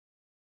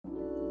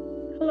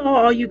Hello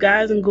all you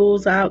guys and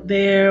ghouls out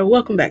there.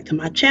 Welcome back to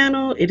my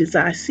channel. It is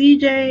I,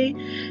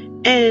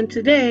 CJ, and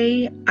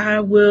today I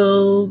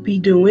will be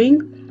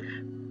doing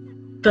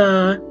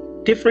the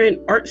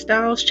different art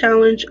styles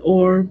challenge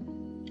or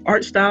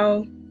art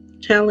style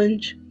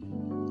challenge.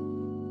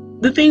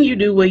 The thing you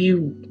do where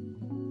you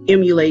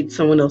emulate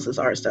someone else's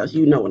art styles,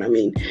 you know what I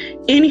mean.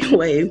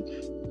 Anyway,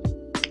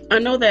 I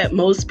know that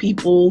most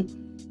people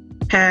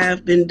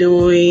have been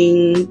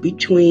doing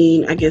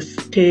between, I guess,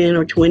 10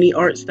 or 20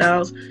 art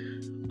styles.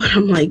 But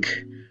I'm like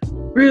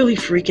really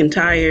freaking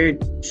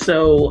tired,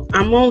 so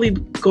I'm only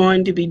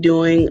going to be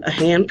doing a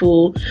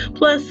handful.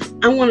 Plus,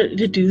 I wanted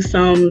to do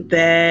some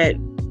that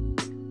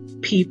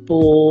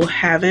people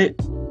haven't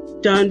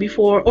done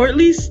before, or at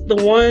least the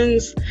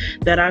ones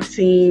that I've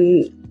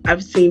seen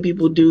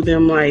people do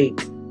them like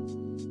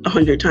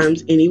 100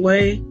 times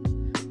anyway.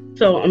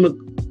 So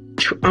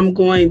I'm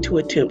going to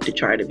attempt to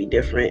try to be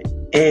different.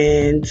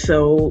 And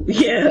so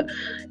yeah,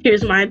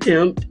 here's my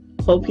attempt.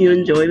 Hope you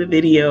enjoy the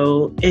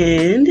video,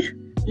 and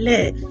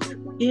let's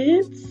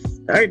get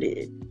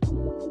started.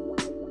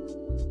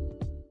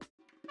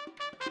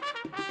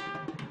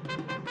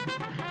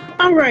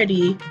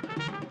 Alrighty,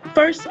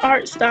 first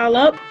art style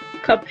up,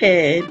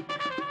 Cuphead.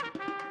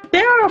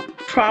 There are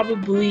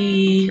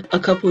probably a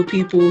couple of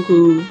people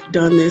who've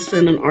done this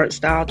in an art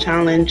style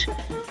challenge.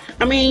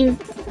 I mean,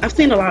 I've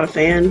seen a lot of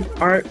fan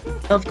art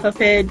of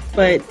Cuphead,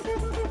 but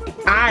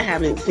I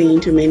haven't seen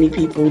too many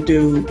people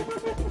do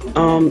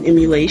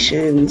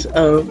emulations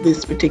of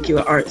this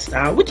particular art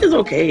style, which is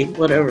okay,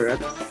 whatever.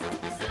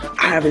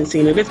 I haven't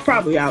seen it. It's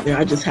probably out there.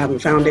 I just haven't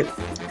found it.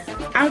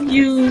 I've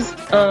used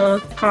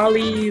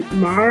Calimara.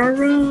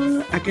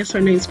 I guess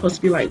her name's supposed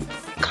to be like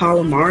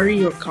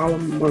Calamari or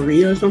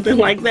Calamaria or something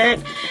like that.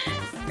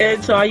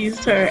 And so I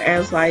used her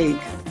as like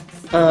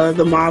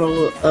the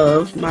model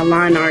of my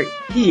line art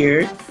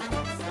here.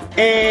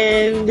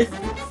 And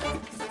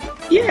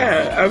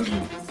yeah,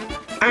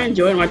 I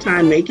enjoyed my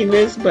time making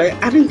this, but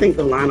I didn't think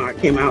the line art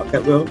came out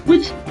that well,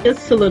 which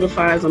just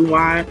solidifies on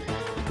why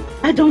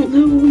I don't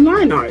do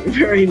line art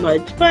very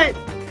much. But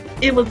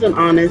it was an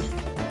honest,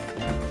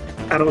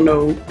 I don't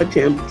know,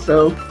 attempt,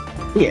 so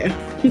yeah.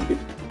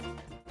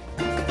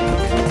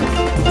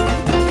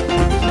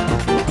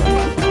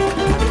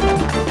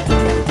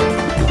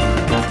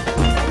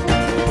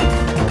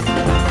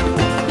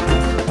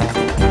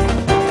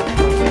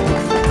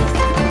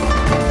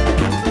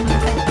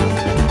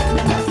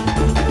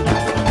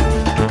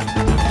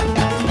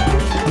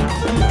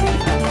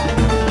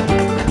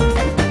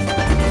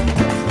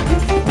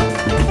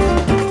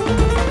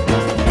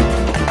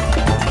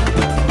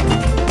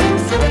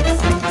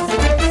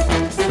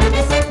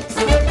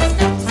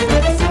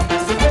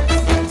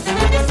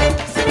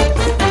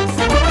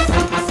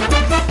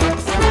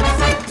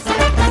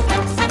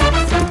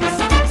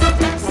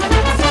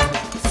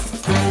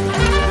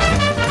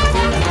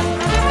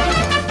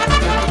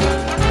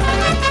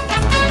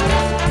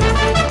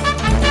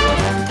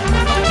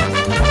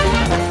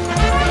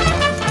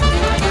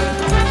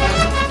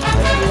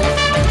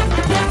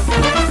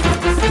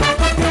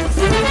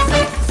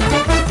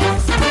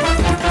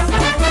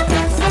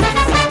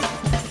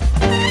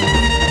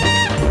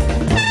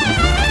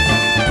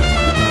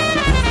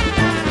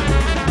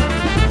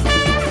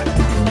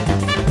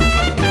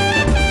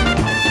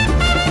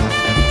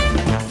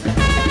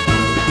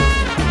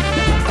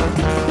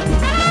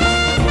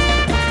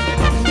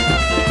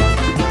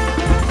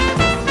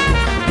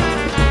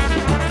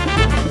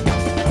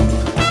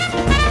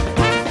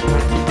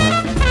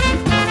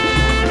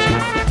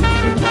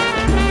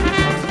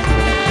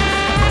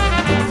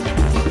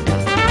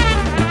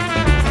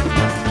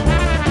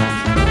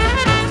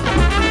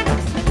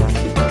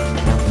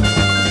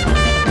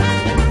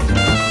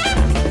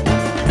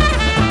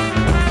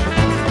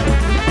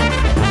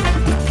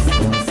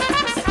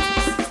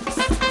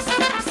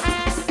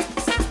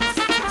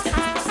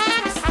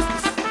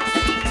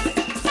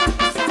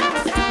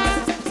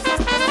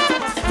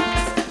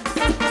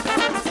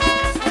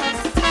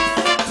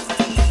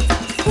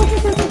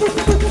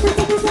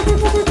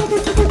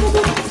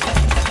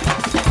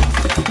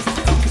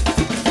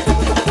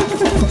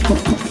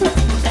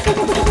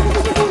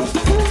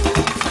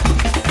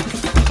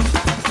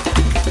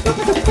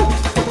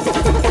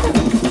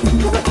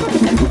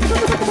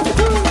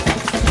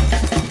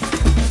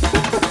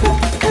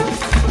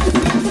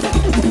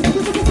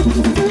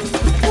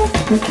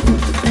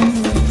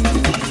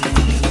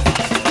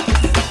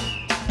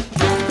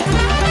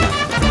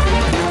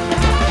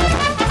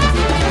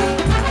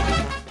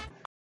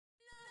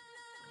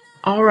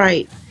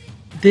 Alright,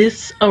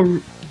 this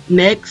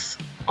next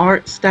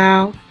art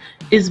style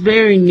is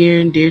very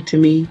near and dear to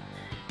me.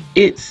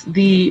 It's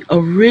the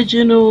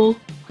original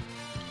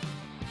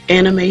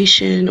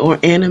animation or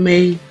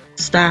anime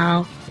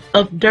style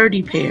of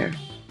Dirty Pair,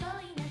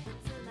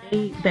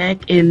 made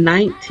back in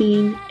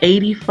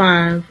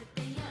 1985,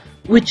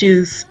 which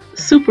is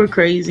super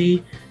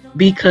crazy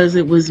because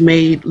it was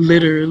made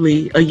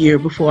literally a year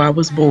before I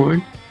was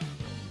born.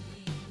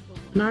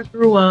 When I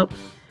grew up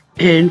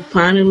and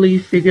finally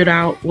figured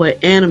out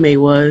what anime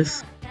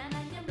was,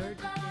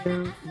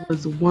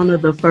 was one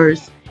of the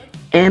first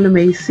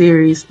anime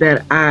series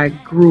that I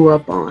grew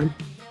up on.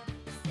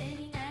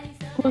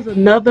 It was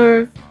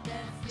another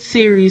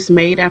series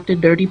made after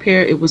Dirty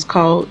Pair. It was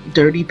called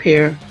Dirty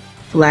Pair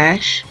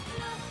Flash.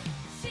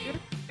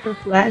 The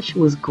Flash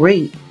was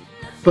great,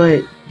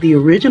 but the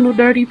original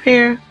Dirty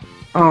Pair,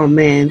 oh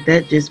man,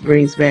 that just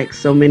brings back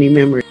so many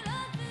memories.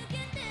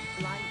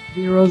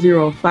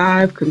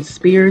 005,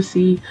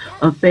 Conspiracy,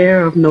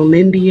 Affair of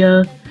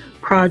Nolindia,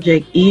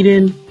 Project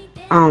Eden.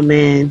 Oh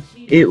man,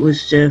 it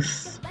was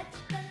just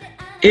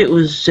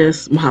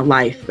my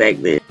life back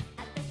then.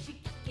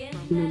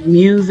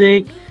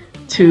 Music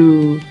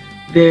to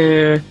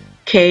their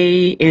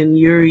Kay and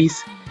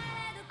Yuri's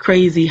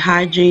crazy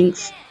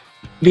hijinks,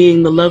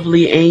 being the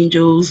lovely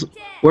angels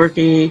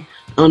working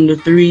on the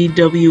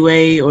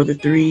 3WA or the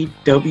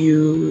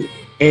 3WA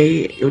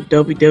or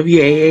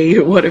WWAA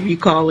or whatever you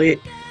call it.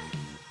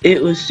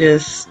 It was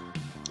just,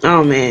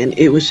 oh man,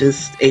 it was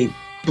just a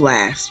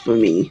blast for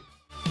me.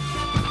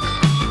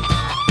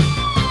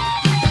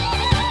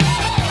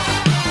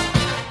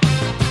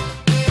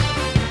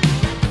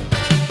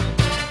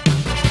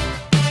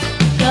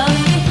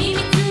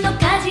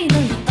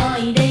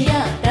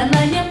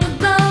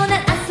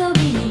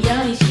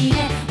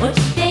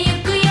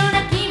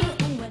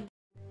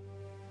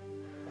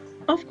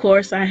 Of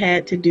course, I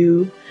had to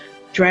do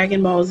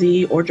Dragon Ball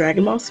Z or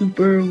Dragon Ball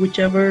Super,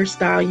 whichever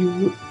style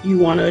you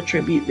want to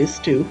attribute this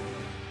to.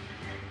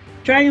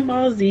 Dragon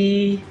Ball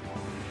Z,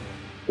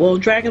 well,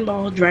 Dragon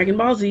Ball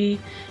Z,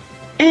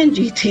 and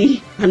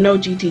GT. I know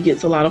GT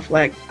gets a lot of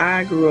flack.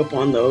 I grew up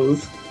on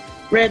those.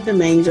 Read the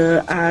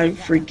manga. I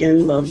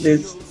freaking love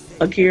this.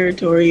 Akira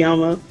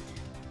Toriyama,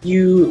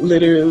 you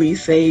literally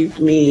saved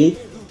me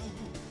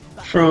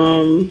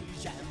from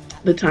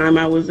the time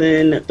I was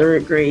in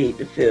 3rd grade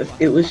to 5th.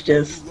 It was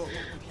just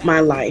my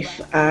life.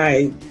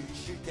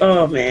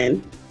 Oh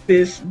man,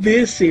 this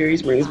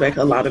series brings back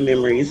a lot of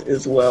memories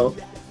as well.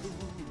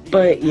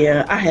 But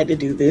yeah, I had to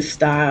do this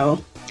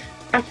style.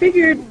 I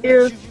figured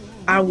if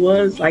I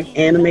was like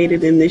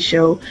animated in this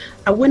show,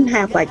 I wouldn't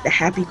have like the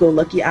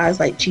happy-go-lucky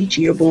eyes like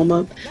Chi-Chi or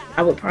Bulma.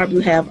 I would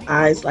probably have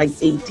eyes like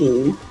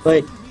 18,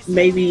 but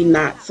maybe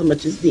not so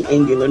much as the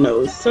angular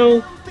nose.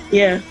 So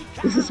yeah,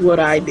 this is what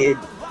I did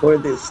for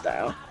this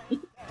style.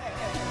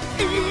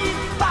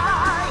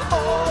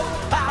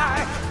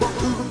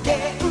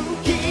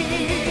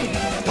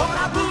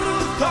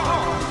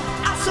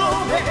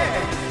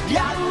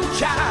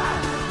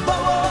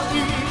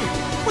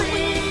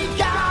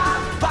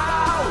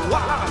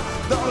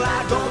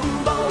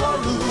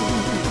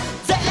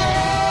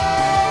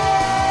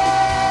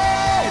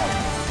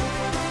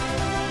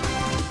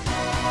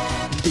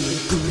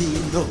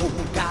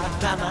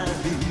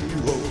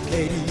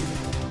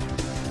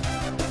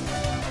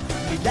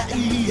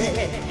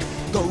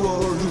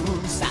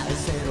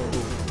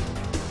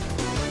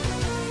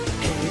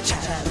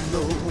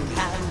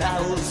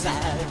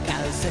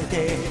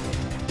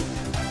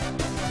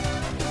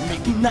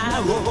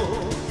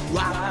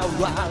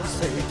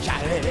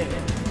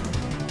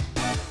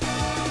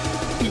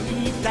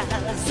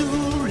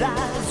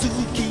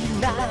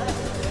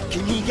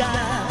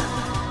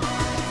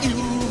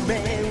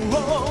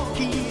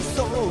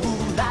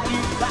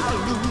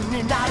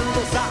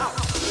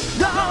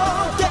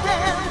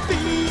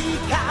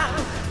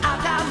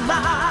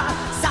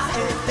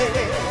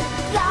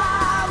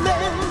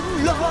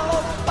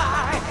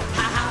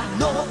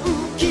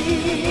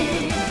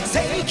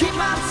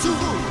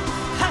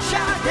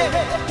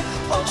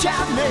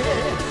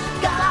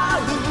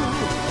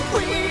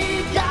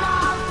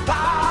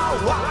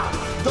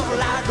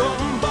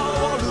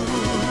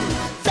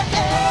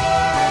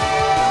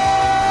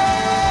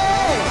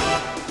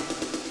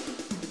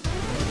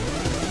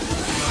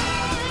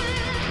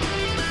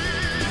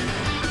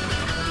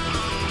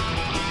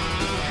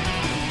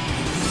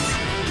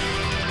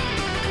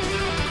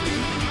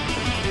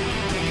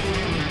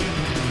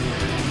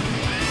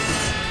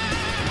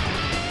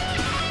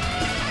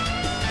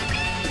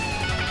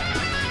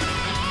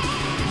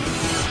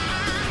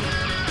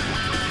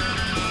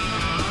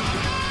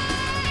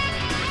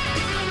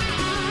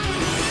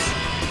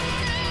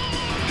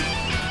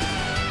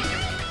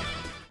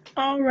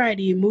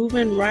 Alrighty,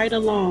 moving right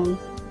along.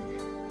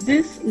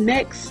 This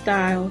next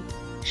style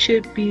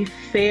should be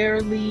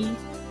fairly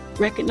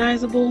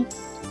recognizable,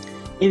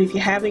 and if you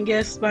haven't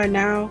guessed by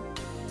now,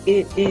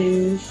 it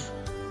is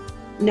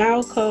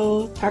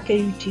Naoko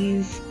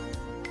Takeuchi's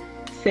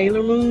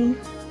Sailor Moon,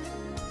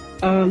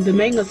 the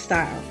manga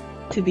style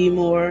to be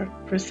more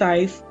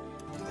precise.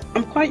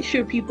 I'm quite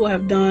sure people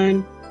have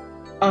done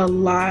a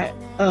lot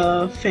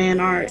of fan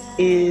art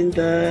in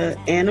the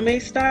anime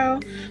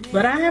style,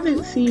 but I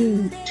haven't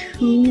seen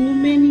too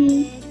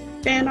many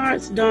fan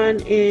arts done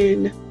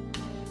in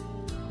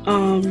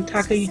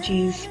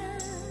Takeuchi's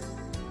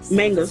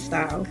manga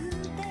style.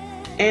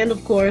 And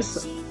of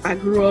course, I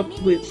grew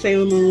up with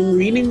Sailor Moon,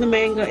 reading the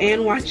manga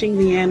and watching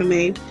the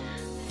anime.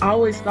 I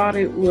always thought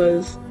it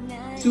was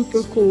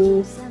super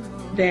cool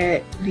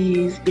that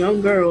these young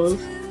girls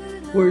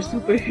were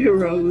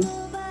superheroes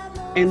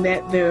and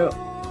that their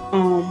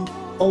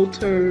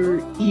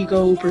alter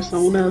ego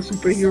persona,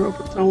 superhero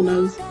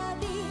personas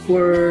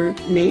were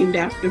named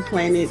after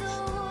planets,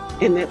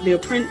 and that they're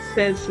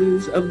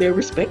princesses of their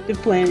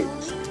respective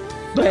planets.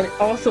 But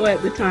also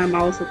at the time, I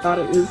also thought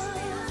it was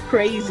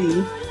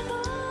crazy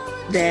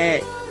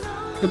that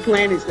the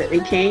planets that they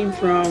came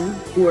from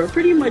were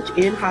pretty much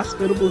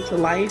inhospitable to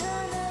life,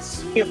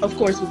 of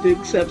course with the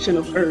exception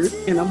of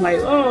Earth. And I'm like,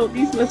 oh,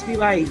 these must be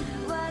like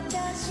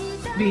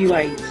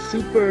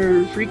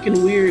super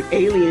freaking weird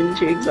alien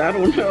chicks, I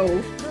don't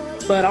know.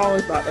 But I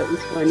always thought that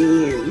was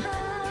funny, and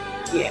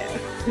yeah,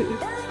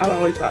 I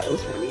always thought it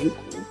was funny and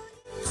cool.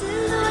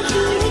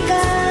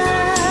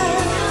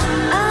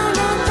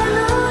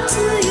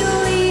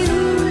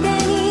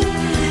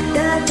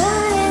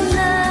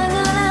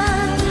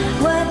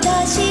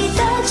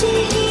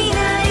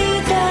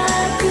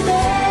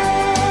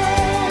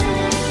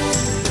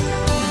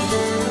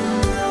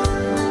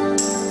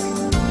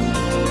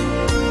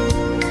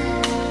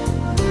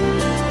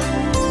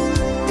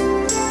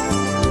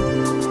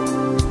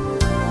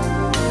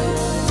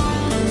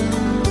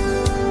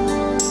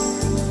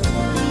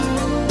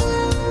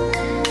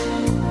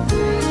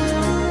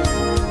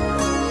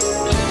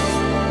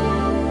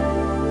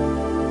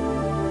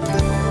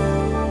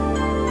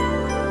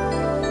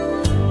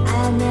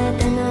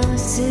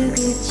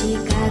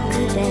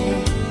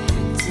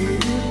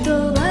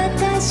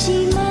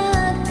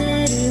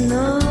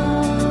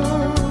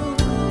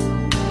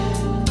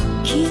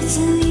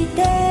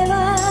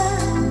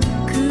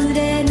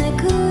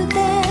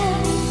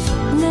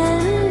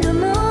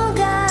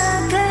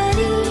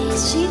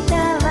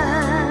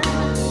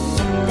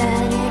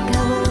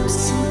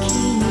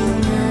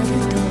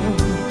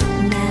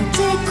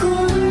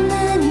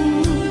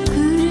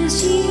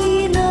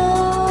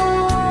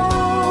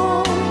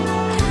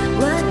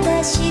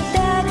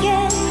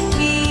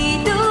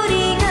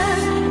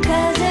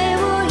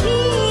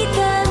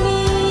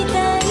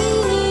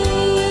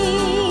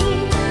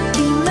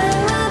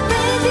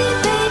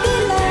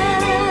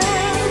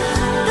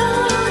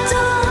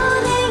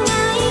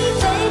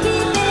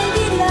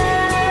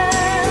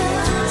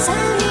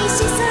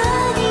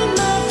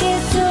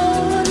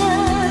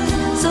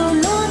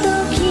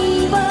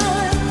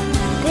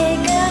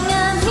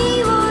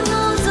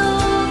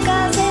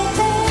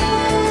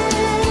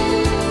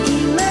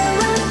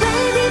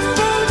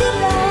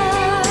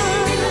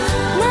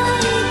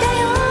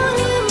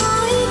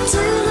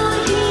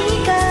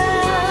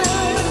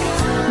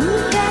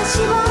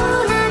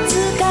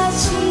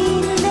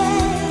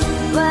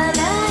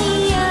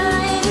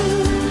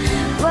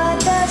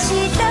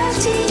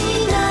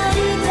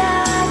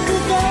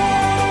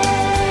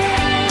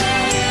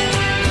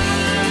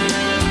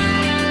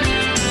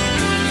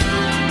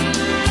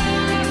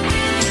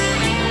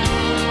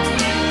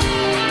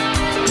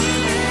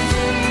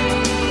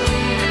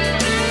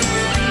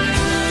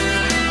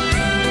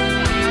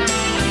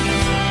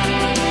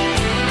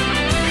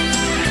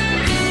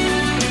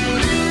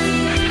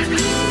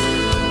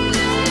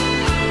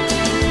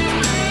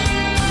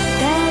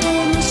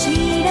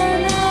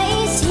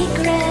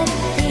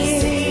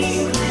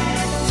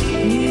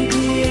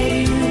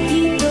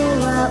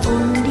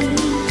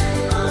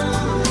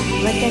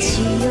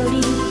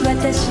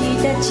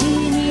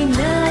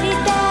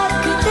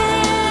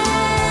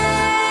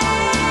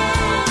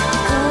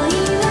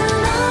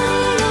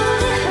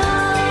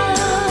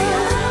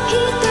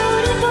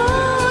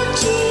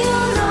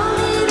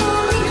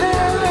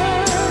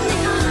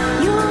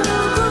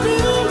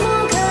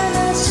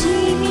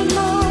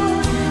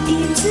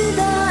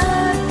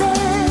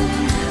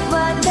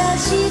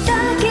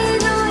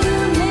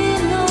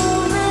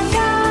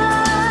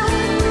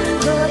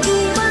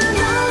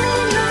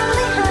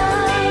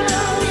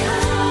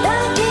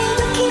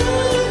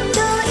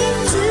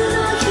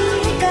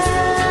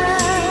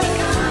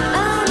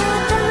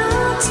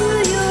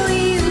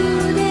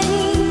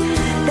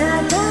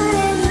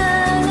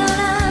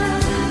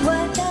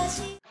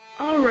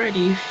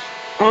 Alrighty,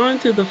 on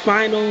to the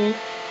final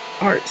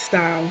art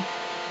style.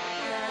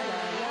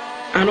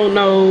 I don't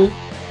know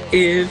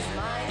if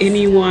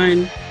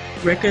anyone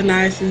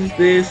recognizes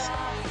this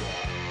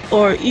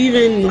or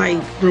even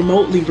like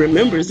remotely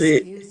remembers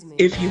it,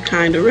 if you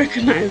kind of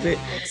recognize it.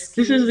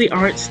 This is the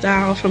art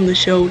style from the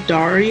show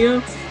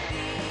Daria.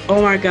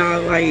 Oh my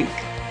god, like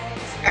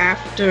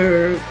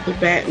after the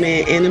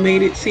Batman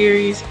animated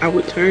series, I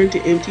would turn to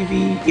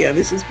MTV. Yeah,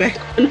 this is back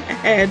when I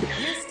had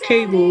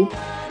cable.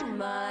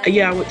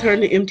 Yeah, I would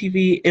turn to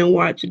MTV and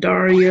watch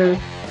Daria.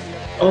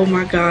 Oh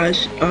my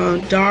gosh,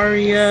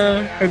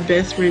 Daria, her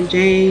best friend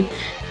Jane,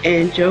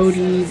 and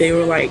Jody, they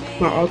were like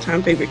my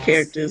all-time favorite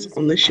characters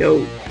on the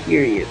show,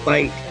 period.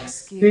 Like,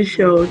 this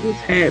show just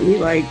had me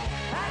like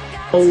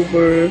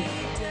over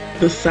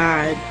the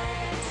side,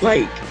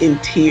 like in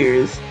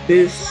tears.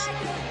 This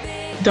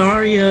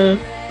Daria,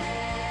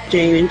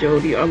 Jane, and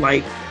Jody are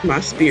like my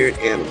spirit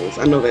animals.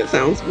 I know that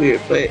sounds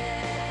weird, but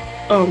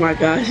oh my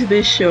gosh,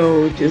 this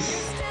show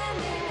just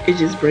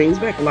brings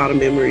back a lot of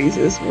memories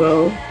as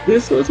well.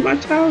 This was my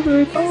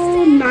childhood.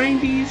 Oh,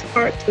 90s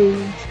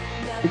cartoons.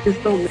 They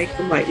just don't make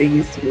them like they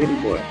used to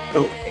anymore,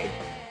 don't they?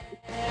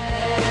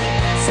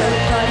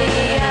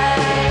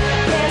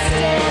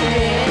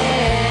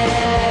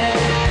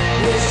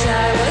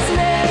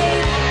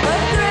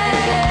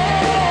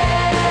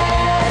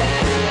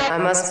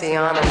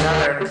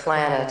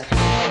 planet.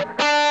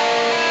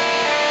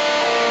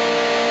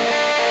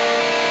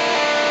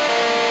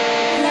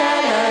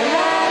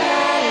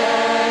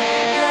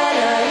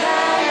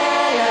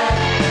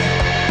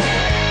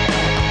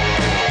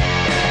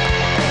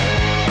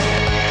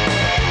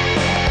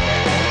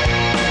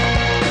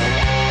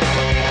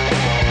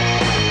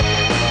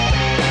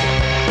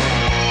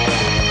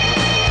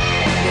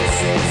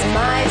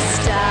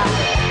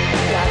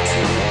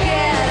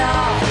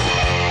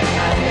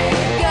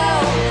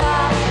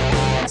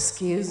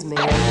 Excuse me.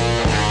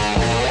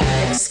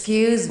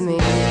 Excuse me.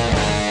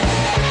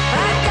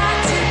 I've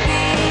got to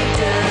be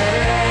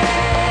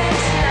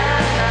direct.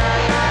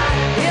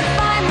 If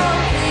I'm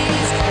wrong,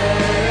 please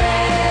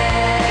correct.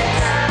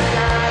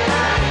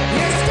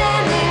 You're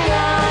standing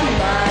on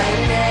my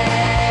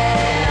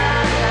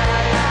neck.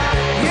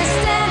 You're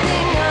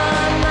standing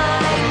on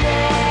my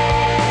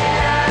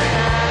neck.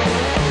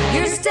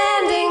 You're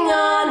standing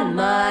on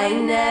my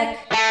neck.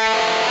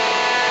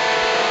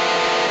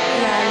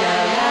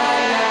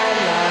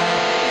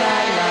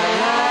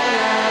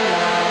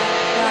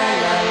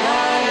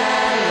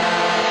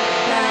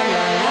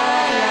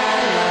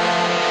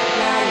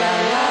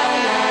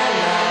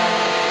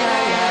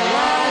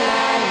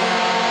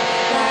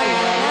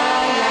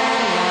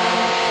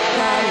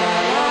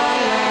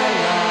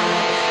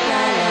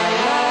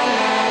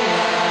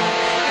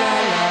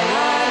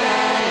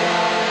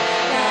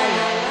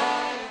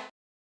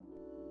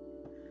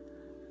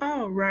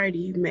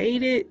 Alrighty,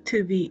 made it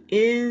to the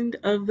end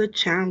of the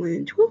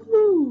challenge.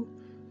 Woohoo!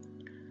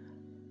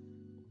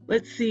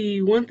 Let's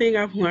see, one thing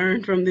I've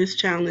learned from this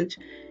challenge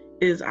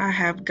is I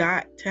have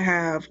got to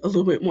have a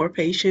little bit more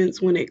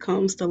patience when it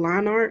comes to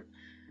line art.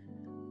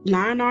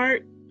 Line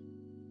art,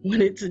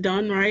 when it's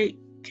done right,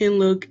 can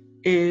look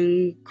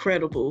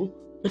incredible,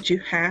 but you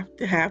have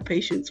to have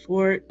patience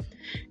for it.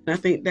 And I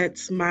think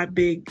that's my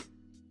big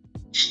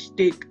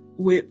shtick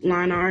with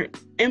line art.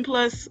 And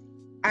plus,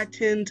 I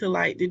tend to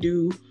like to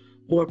do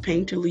more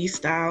painterly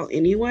style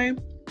anyway,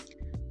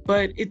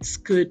 but it's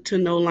good to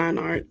know line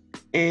art,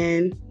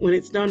 and when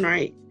it's done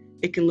right,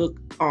 it can look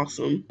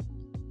awesome.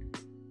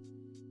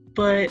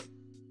 But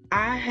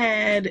I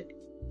had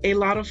a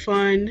lot of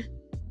fun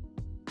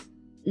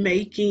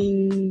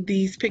making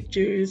these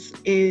pictures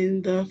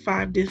in the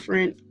 5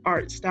 different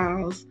art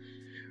styles.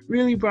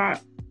 Really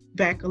brought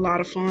back a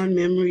lot of fond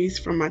memories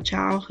from my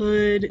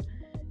childhood,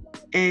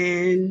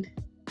 and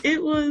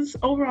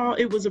overall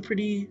it was a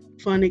pretty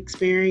fun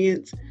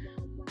experience.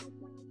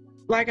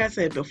 Like I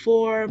said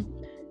before,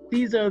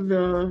 these are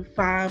the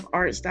 5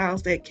 art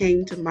styles that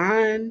came to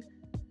mind.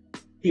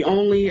 The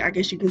only, I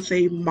guess you can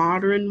say,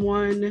 modern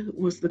one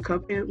was the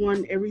Cuphead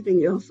one.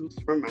 Everything else was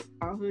from my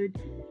childhood.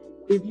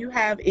 If you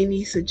have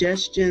any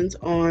suggestions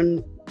on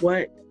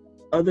what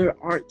other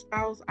art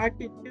styles I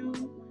could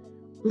do,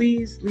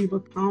 please leave a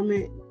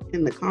comment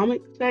in the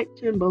comment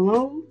section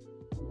below.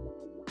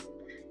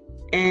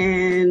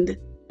 And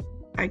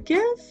I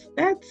guess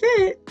that's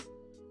it.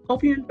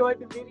 Hope you enjoyed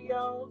the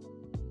video.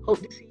 Hope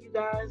to see you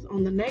guys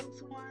on the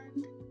next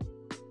one.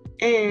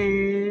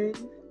 And